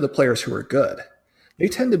 especially for the players who are good, they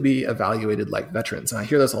tend to be evaluated like veterans. And I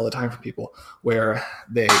hear this all the time from people where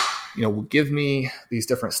they, will give me these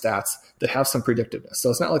different stats that have some predictiveness. So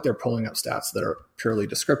it's not like they're pulling up stats that are purely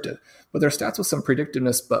descriptive, but they're stats with some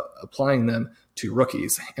predictiveness, but applying them to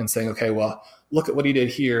rookies and saying, okay, well, look at what he did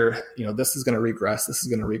here. This is going to regress. This is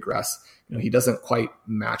going to regress. He doesn't quite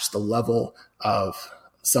match the level of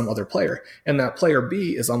some other player. And that player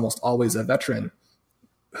B is almost always a veteran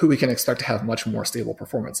who we can expect to have much more stable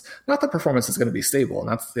performance. Not that performance is going to be stable, and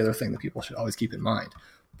that's the other thing that people should always keep in mind,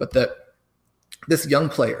 but that this young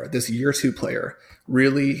player, this year 2 player,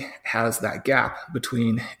 really has that gap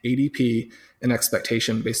between ADP and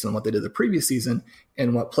expectation based on what they did the previous season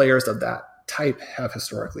and what players of that type have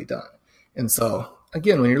historically done. And so,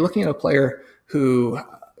 again, when you're looking at a player who,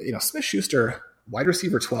 Smith-Schuster, wide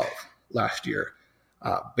receiver 12 last year,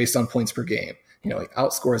 based on points per game, he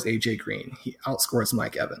outscores AJ Green. He outscores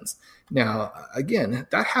Mike Evans. Now, again,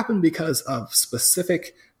 that happened because of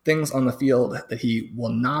specific things on the field that he will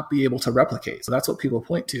not be able to replicate. So that's what people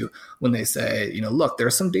point to when they say, look,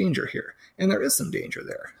 there's some danger here. And there is some danger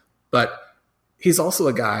there. But he's also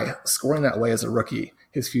a guy scoring that way as a rookie.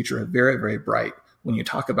 His future is very, very bright. When you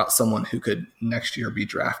talk about someone who could next year be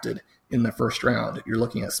drafted in the first round, you're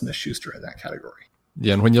looking at Smith-Schuster in that category.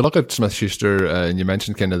 Yeah, and when you look at Smith-Schuster, and you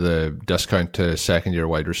mentioned kind of the discount to second-year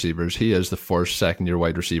wide receivers, he is the first second-year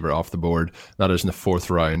wide receiver off the board. That is in the 4th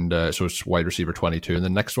round, so it's wide receiver 22. And the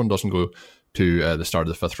next one doesn't go to the start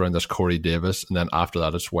of the 5th round. That's Corey Davis. And then after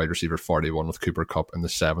that, it's wide receiver 41 with Cooper Kupp in the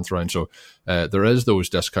 7th round. So there is those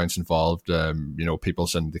discounts involved. People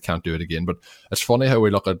saying they can't do it again. But it's funny how we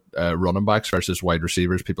look at running backs versus wide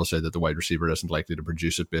receivers. People say that the wide receiver isn't likely to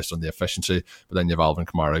produce it based on the efficiency. But then you have Alvin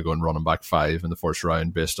Kamara going running back 5 in the 1st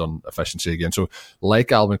round based on efficiency again. So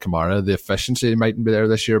like Alvin Kamara, the efficiency mightn't be there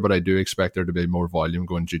this year, but I do expect there to be more volume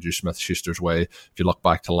going Juju Smith-Schuster's way. If you look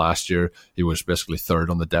back to last year, he was basically 3rd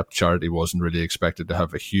on the depth chart. He wasn't really expected to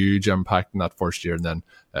have a huge impact in that first year, and then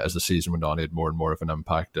as the season went on, he had more and more of an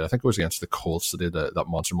impact. I think it was against the Colts that did that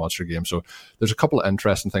monster game. So there's a couple of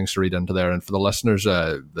interesting things to read into there. And for the listeners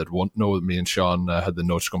that won't know, me and Sean had the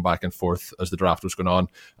notes going back and forth as the draft was going on,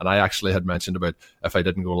 and I actually had mentioned about if I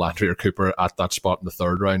didn't go Landry or Cooper at that spot in the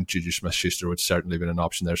 3rd round, Juju Smith-Schuster would certainly have been an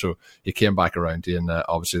option there. So he came back around to you, and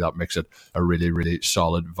obviously that makes it a really, really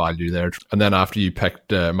solid value there. And then after you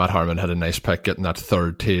picked, Matt Harmon had a nice pick getting that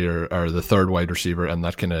 3rd tier, or the 3rd wide receiver, and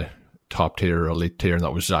that kind of top tier or elite tier, and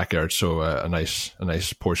that was Zach Ertz. So a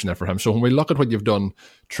nice portion there for him. So when we look at what you've done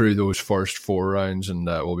through those first 4 rounds, and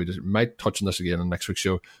we might touch on this again in next week's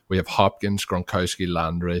show, we have Hopkins, Gronkowski,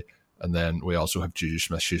 Landry, and then we also have Juju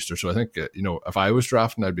Smith-Schuster. So I think, if I was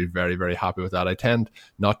drafting, I'd be very, very happy with that. I tend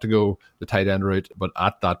not to go the tight end route, but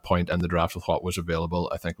at that point in the draft with what was available,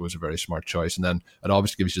 I think it was a very smart choice. And then it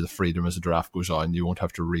obviously gives you the freedom as the draft goes on. You won't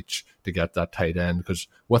have to reach to get that tight end, because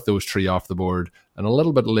with those 3 off the board and a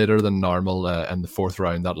little bit later than normal in the 4th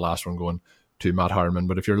round, that last one going to Matt Harmon.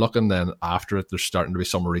 But if you're looking then after it, there's starting to be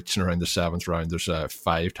some reaching around the 7th round. There's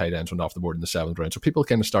 5 tight ends went off the board in the 7th round. So people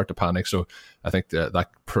kind of start to panic. So I think that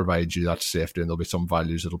provides you that safety, and there'll be some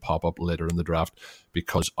values that'll pop up later in the draft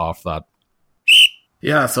because of that.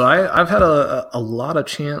 Yeah, so I've had a lot of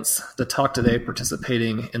chance to talk today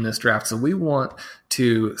participating in this draft. So we want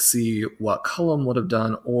to see what Cullum would have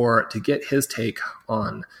done, or to get his take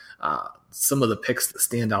on some of the picks that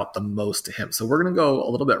stand out the most to him. So we're going to go a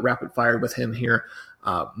little bit rapid fire with him here,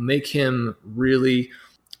 make him really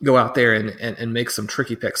go out there and make some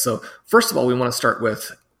tricky picks. So first of all, we want to start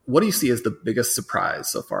with, what do you see as the biggest surprise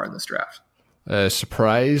so far in this draft?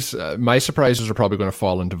 Surprise. My surprises are probably going to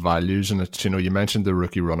fall into values, and it's, you mentioned the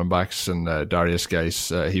rookie running backs, and Darius Geis,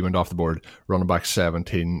 he went off the board running back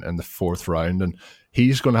 17 in the 4th round, and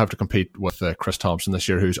he's going to have to compete with Chris Thompson this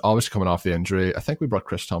year, who's obviously coming off the injury. I think we brought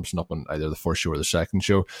Chris Thompson up on either the first show or the second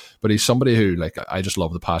show, but he's somebody who, I just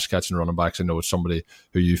love the pass catching running backs. I know it's somebody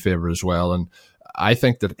who you favor as well, and I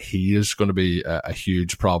think that he is going to be a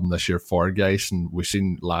huge problem this year for Geis. And we've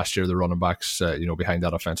seen last year the running backs, behind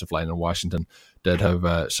that offensive line in Washington did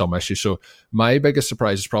have some issues. So my biggest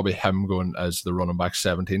surprise is probably him going as the running back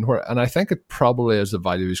 17, and I think it probably is the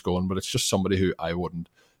value he's going, but it's just somebody who I wouldn't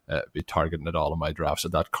be targeting at all in my drafts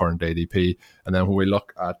at that current ADP. And then when we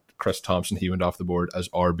look at Chris Thompson, he went off the board as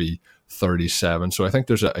RB 37. So I think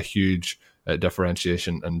there's a huge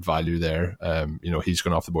differentiation and value there. He's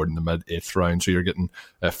gone off the board in the mid 8th round, so you're getting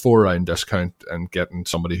a 4-round discount and getting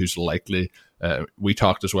somebody who's likely. We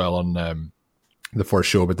talked as well on the first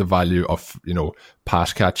show about the value of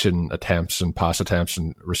pass catching attempts and pass attempts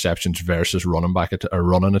and receptions versus running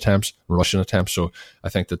attempts. So I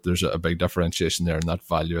think that there's a big differentiation there in that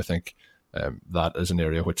value. I think that is an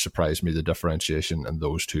area which surprised me, the differentiation in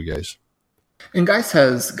those two guys. And Geis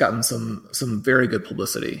has gotten some very good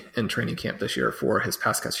publicity in training camp this year for his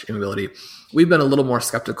pass catching ability. We've been a little more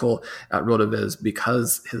skeptical at RotoViz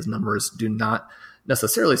because his numbers do not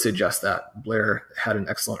necessarily suggest that. Blair had an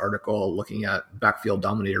excellent article looking at backfield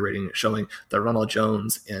dominator rating, showing that Ronald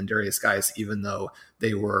Jones and Darius Geis, even though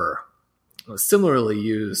they were similarly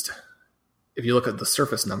used, if you look at the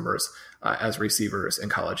surface numbers as receivers in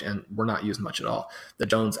college, and were not used much at all, that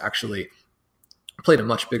Jones actually played a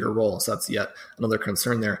much bigger role. So that's yet another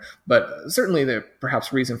concern there. But certainly there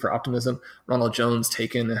perhaps reason for optimism. Ronald Jones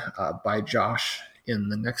taken by Josh in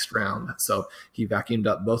the next round. So he vacuumed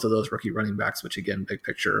up both of those rookie running backs, which again, big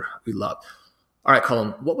picture, we love. All right, Colin,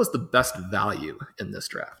 what was the best value in this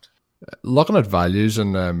draft? Looking at values,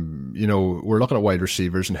 and we're looking at wide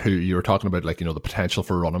receivers, and who you were talking about, the potential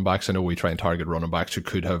for running backs. I know we try and target running backs who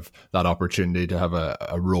could have that opportunity to have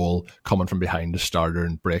a role coming from behind the starter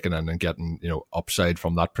and breaking in and getting upside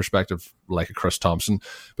from that perspective, like a Chris Thompson.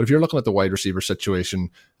 But if you're looking at the wide receiver situation,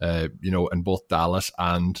 in both Dallas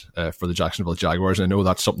and for the Jacksonville Jaguars, and I know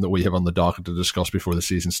that's something that we have on the docket to discuss before the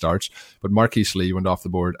season starts, but Marquise Lee went off the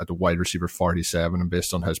board at the wide receiver 47, and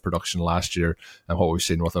based on his production last year and what we've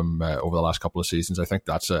seen with him over the last couple of seasons. I think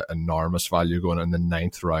that's an enormous value going in the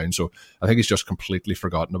 9th round. So I think he's just completely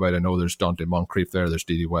forgotten about. I know there's Dante Moncrief there, there's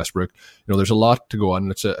Dede Westbrook. There's a lot to go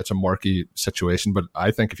on. It's a murky situation, but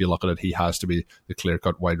I think if you look at it, he has to be the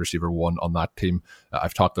clear-cut wide receiver 1 on that team.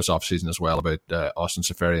 I've talked this offseason as well about Austin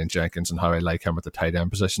Seferian-Jenkins and how I like him at the tight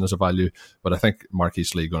end position as a value, but I think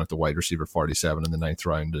Marquise Lee going at the wide receiver 47 in the 9th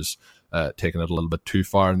round is taking it a little bit too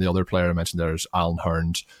far. And the other player I mentioned there is Alan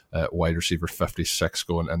Hearns, wide receiver 56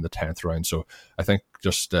 going in the 10th round. So I think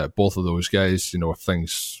just both of those guys, if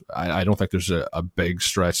things, I don't think there's a big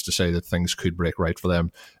stretch to say that things could break right for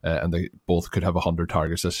them, and they both could have 100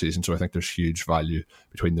 targets this season. So I think there's huge value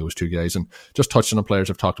between those two guys. And just touching on players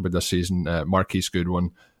I've talked about this season, Marquise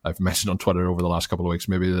Goodwin, I've mentioned on Twitter over the last couple of weeks,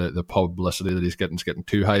 maybe the publicity that he's getting is getting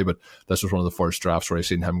too high, but this was one of the first drafts where I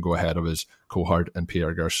seen him go ahead of his cohort and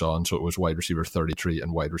Pierre Garçon. So it was wide receiver 33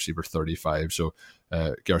 and wide receiver 35. So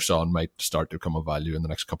Garçon might start to become a value in the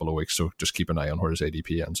next couple of weeks. So just keep an eye on where his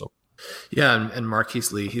ADP ends up. Yeah, and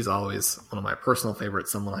Marquise Lee, he's always one of my personal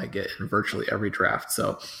favorites, someone I get in virtually every draft.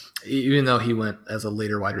 So even though he went as a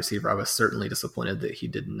later wide receiver, I was certainly disappointed that he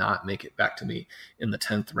did not make it back to me in the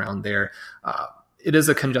 10th round there. It is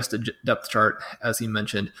a congested depth chart, as he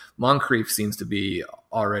mentioned. Moncrief seems to be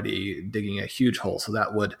already digging a huge hole, so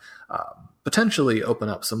that would potentially open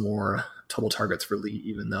up some more total targets for Lee,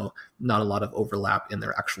 even though not a lot of overlap in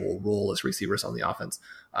their actual role as receivers on the offense.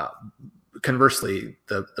 Conversely,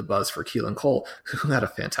 the buzz for Keelan Cole, who had a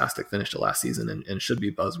fantastic finish to last season and should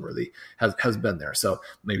be buzzworthy, has been there. So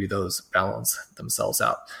maybe those balance themselves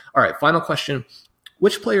out. All right, final question.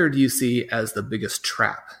 Which player do you see as the biggest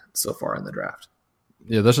trap so far in the draft?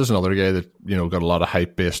 Yeah, this is another guy that got a lot of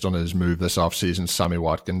hype based on his move this offseason, Sammy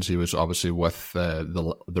Watkins. He was obviously with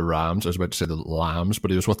the Rams. I was about to say the Lambs, but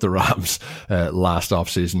he was with the Rams last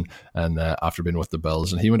offseason and after being with the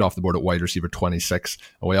Bills. And he went off the board at wide receiver 26.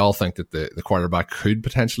 And we all think that the quarterback could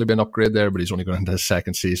potentially be an upgrade there, but he's only going into his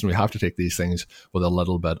second season. We have to take these things with a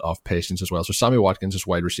little bit of patience as well. So Sammy Watkins is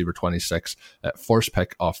wide receiver 26, last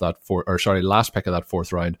pick of that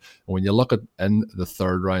 4th round. And when you look at in the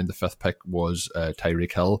 3rd round, the 5th pick was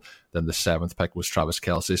Tyreek Hill. Then the 7th pick was Travis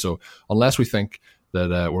Kelce. So unless we think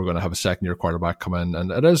that we're going to have a second-year quarterback come in,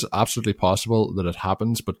 and it is absolutely possible that it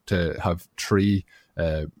happens, but to have 3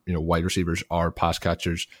 wide receivers or pass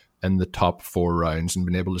catchers in the top 4 rounds and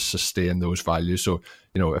been able to sustain those values. So,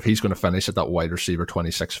 if he's going to finish at that wide receiver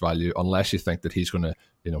 26 value, unless you think that he's going to,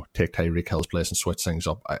 take Tyreek Hill's place and switch things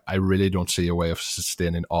up, I really don't see a way of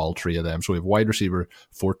sustaining all 3 of them. So we have wide receiver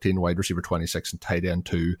 14, wide receiver 26, and tight end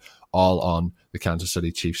 2, all on the Kansas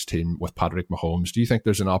City Chiefs team with Patrick Mahomes. Do you think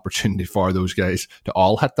there's an opportunity for those guys to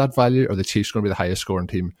all hit that value? Or the Chiefs going to be the highest scoring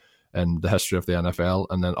team in the history of the NFL?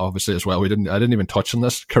 And then obviously as well, I didn't even touch on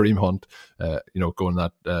this, Kareem Hunt, going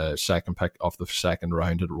that 2nd pick off the 2nd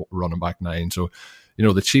round at running back 9. So,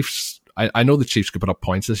 the Chiefs, I know the Chiefs could put up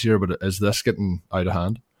points this year, but is this getting out of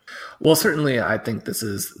hand? Well, certainly I think this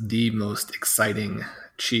is the most exciting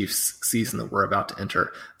Chiefs season that we're about to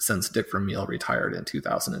enter since Dick Vermeil retired in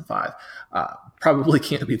 2005. Probably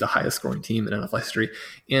can't be the highest scoring team in NFL history.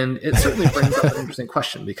 And it certainly brings up an interesting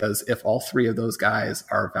question, because if all 3 of those guys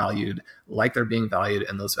are valued like they're being valued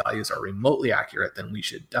and those values are remotely accurate, then we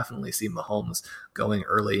should definitely see Mahomes going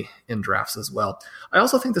early in drafts as well. I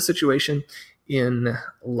also think the situation in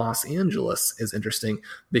Los Angeles is interesting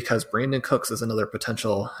because Brandon Cooks is another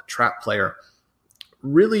potential trap player.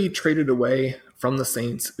 Really traded away from the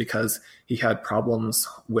Saints because he had problems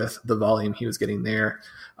with the volume he was getting there.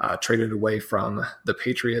 Traded away from the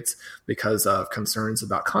Patriots because of concerns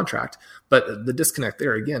about contract. But the disconnect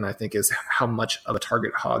there, again, I think, is how much of a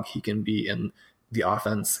target hog he can be in the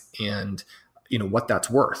offense and what that's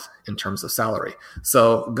worth in terms of salary.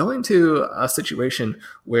 So going to a situation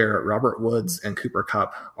where Robert Woods and Cooper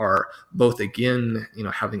Kupp are both, again,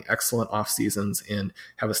 having excellent off seasons and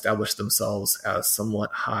have established themselves as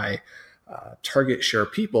somewhat high target share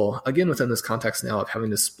people, again, within this context now of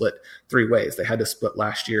having to split 3 ways. They had to split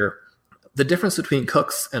last year. The difference between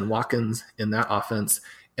Cooks and Watkins in that offense,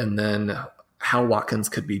 and then how Watkins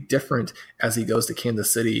could be different as he goes to Kansas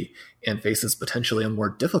City and faces potentially a more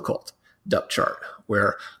difficult depth chart,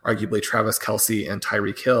 where arguably Travis Kelce and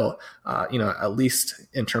Tyreek Hill, at least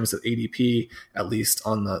in terms of ADP, at least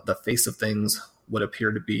on the face of things, would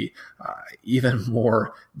appear to be even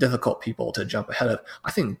more difficult people to jump ahead of.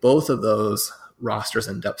 I think both of those rosters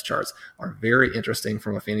and depth charts are very interesting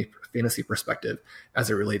from a fantasy perspective as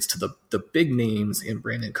it relates to the big names in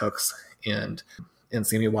Brandon Cooks and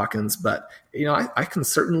Sammy Watkins. But, I can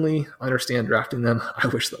certainly understand drafting them. I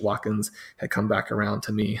wish that Watkins had come back around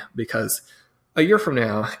to me, because a year from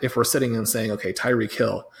now, if we're sitting and saying, okay, Tyreek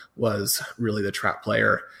Hill was really the trap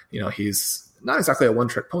player, he's not exactly a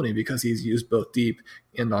one-trick pony because he's used both deep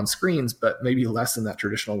and on screens, but maybe less in that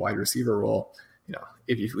traditional wide receiver role.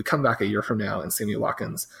 If we come back a year from now and Sammy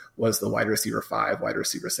Watkins was the wide receiver 5, wide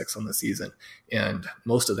receiver 6 on the season, and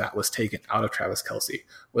most of that was taken out of Travis Kelce,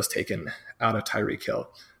 was taken out of Tyreek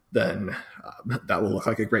Hill, then that will look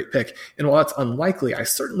like a great pick. And while it's unlikely, I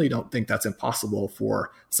certainly don't think that's impossible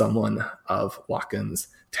for someone of Watkins'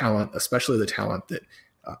 talent, especially the talent that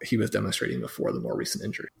he was demonstrating before the more recent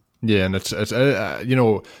injury. Yeah, and it's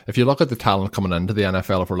if you look at the talent coming into the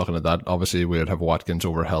NFL, if we're looking at that, obviously we would have Watkins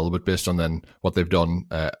over Hill, but based on then what they've done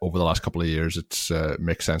over the last couple of years, it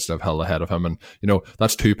makes sense to have Hill ahead of him. And,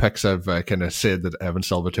 that's 2 picks I've kind of said that Evan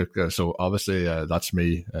Silva took. So obviously that's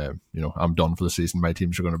me. I'm done for the season. My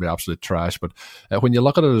teams are going to be absolute trash. But when you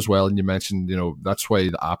look at it as well, and you mentioned, that's why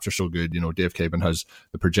the apps are so good. Dave Caban has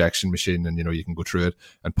the projection machine, and, you can go through it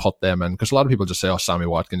and put them in. Because a lot of people just say, oh, Sammy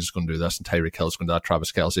Watkins is going to do this and Tyreek Hill is going to do that,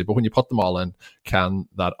 Travis Kelce. But when you put them all in, can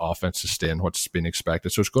that offense sustain what's been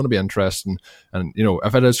expected? So it's going to be interesting. And,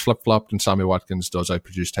 if it is flip-flopped and Sammy Watkins does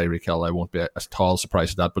outproduce Tyreek Hill, I won't be at all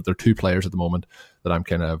surprised at that. But there are 2 players at the moment that I'm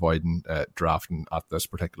kind of avoiding drafting at this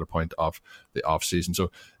particular point of the off-season.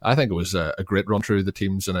 So I think it was a great run through the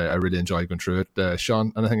teams, and I really enjoyed going through it.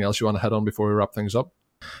 Sean, anything else you want to head on before we wrap things up?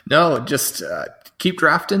 No, just keep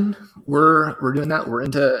drafting. We're doing that. We're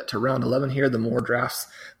into round 11 here. The more drafts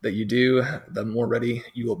that you do, the more ready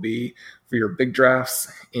you will be for your big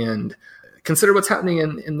drafts. And consider what's happening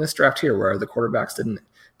in this draft here, where the quarterbacks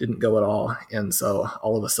didn't go at all, and so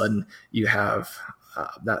all of a sudden you have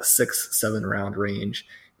that 6-7 round range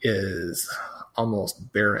is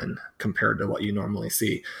almost barren compared to what you normally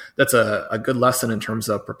see. That's a good lesson in terms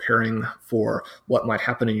of preparing for what might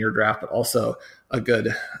happen in your draft, but also a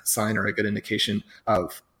good sign or a good indication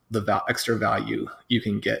of the extra value you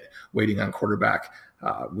can get waiting on quarterback.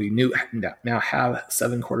 We now have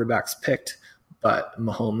 7 quarterbacks picked, but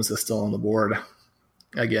Mahomes is still on the board.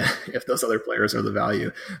 Again, if those other players are the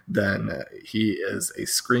value, then he is a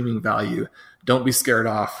screaming value. Don't be scared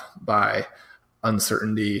off by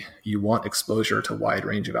uncertainty. You want exposure to a wide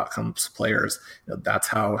range of outcomes players. That's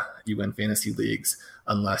how you win fantasy leagues,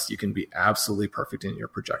 unless you can be absolutely perfect in your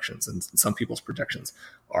projections. And some people's projections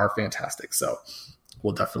are fantastic. So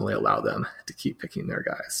we'll definitely allow them to keep picking their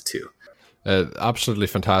guys too. Absolutely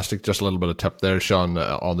fantastic. Just a little bit of tip there, Sean,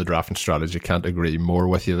 on the drafting strategy. Can't agree more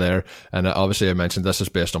with you there. And obviously I mentioned this is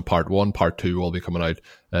based on part 1. Part 2 will be coming out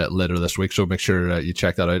later this week, so make sure you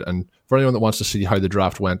check that out. And for anyone that wants to see how the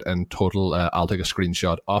draft went in total, I'll take a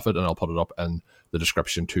screenshot of it and I'll put it up in the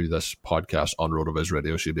description to this podcast on RotoViz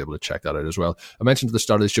Radio, so you'll be able to check that out as well. I mentioned at the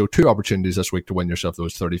start of the show 2 opportunities this week to win yourself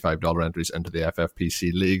those $35 entries into the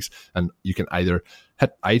FFPC leagues, and you can either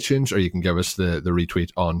hit iTunes or you can give us the retweet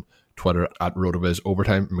on Twitter at RotoViz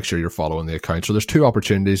Overtime. Make sure you're following the account. So there's 2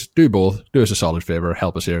 opportunities. Do both. Do us a solid favor.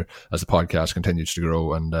 Help us here as the podcast continues to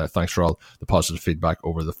grow. And thanks for all the positive feedback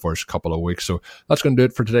over the first couple of weeks. So that's going to do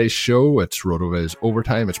it for today's show. It's RotoViz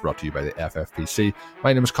Overtime. It's brought to you by the FFPC.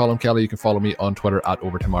 My name is Colin Kelly. You can follow me on Twitter at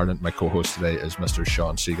Overtime Ireland. My co-host today is Mr.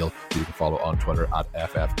 Sean Siegel, who you can follow on Twitter at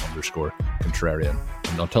FF_Contrarian.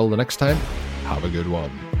 And until the next time, have a good one.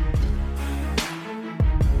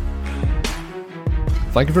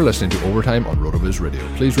 Thank you for listening to Overtime on RotoViz Radio.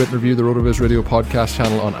 Please rate and review the RotoViz Radio podcast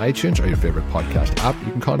channel on iTunes or your favorite podcast app.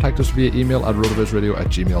 You can contact us via email at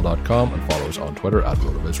rotovizradio@gmail.com and follow us on Twitter at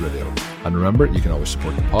RotoViz Radio. And remember, you can always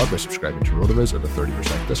support the pod by subscribing to RotoViz at a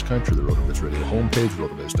 30% discount through the RotoViz Radio homepage,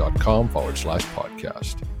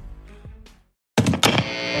 rotoviz.com/podcast.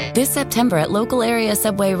 This September at local area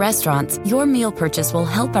Subway restaurants, your meal purchase will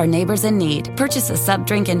help our neighbors in need. Purchase a sub,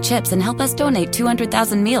 drink, and chips and help us donate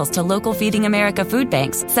 200,000 meals to local Feeding America food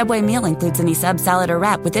banks. Subway meal includes any sub, salad, or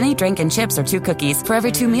wrap with any drink and chips or 2 cookies. For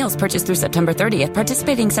every 2 meals purchased through September 30th,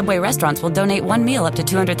 participating Subway restaurants will donate 1 meal up to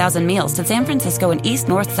 200,000 meals to San Francisco and East,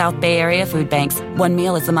 North, South Bay Area food banks. 1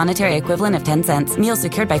 meal is the monetary equivalent of 10 cents. Meals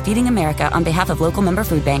secured by Feeding America on behalf of local member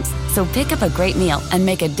food banks. So pick up a great meal and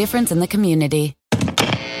make a difference in the community.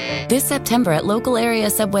 This September at local area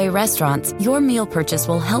Subway restaurants, your meal purchase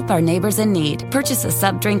will help our neighbors in need. Purchase a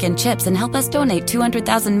sub, drink, and chips and help us donate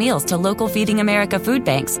 200,000 meals to local Feeding America food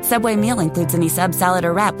banks. Subway meal includes any sub, salad,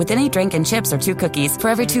 or wrap with any drink and chips or 2 cookies. For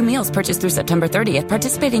every 2 meals purchased through September 30th,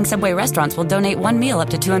 participating Subway restaurants will donate 1 meal up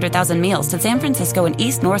to 200,000 meals to San Francisco and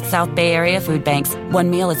East, North, South Bay Area food banks. 1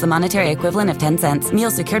 meal is the monetary equivalent of 10 cents.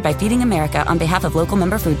 Meals secured by Feeding America on behalf of local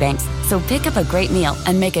member food banks. So pick up a great meal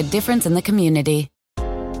and make a difference in the community.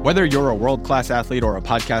 Whether you're a world-class athlete or a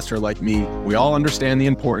podcaster like me, we all understand the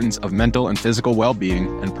importance of mental and physical well-being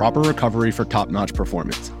and proper recovery for top-notch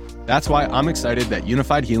performance. That's why I'm excited that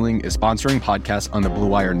Unified Healing is sponsoring podcasts on the Blue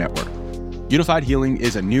Wire Network. Unified Healing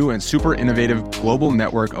is a new and super innovative global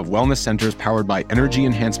network of wellness centers powered by Energy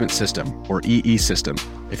Enhancement System, or EE System.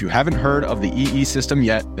 If you haven't heard of the EE System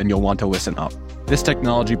yet, then you'll want to listen up. This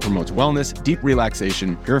technology promotes wellness, deep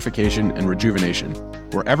relaxation, purification, and rejuvenation.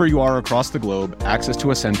 Wherever you are across the globe, access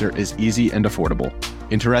to a center is easy and affordable.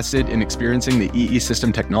 Interested in experiencing the EE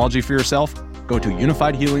System technology for yourself? Go to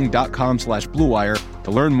unifiedhealing.com/bluewire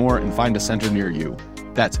to learn more and find a center near you.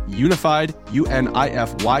 That's unified,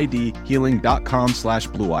 UNIFYD,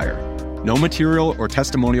 healing.com/bluewire. No material or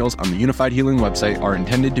testimonials on the Unified Healing website are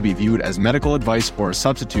intended to be viewed as medical advice or a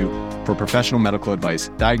substitute for professional medical advice,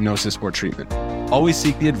 diagnosis, or treatment. Always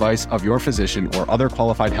seek the advice of your physician or other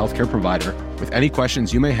qualified healthcare provider with any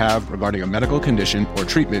questions you may have regarding a medical condition or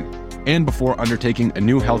treatment and before undertaking a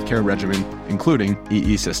new healthcare regimen, including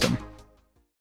EE System.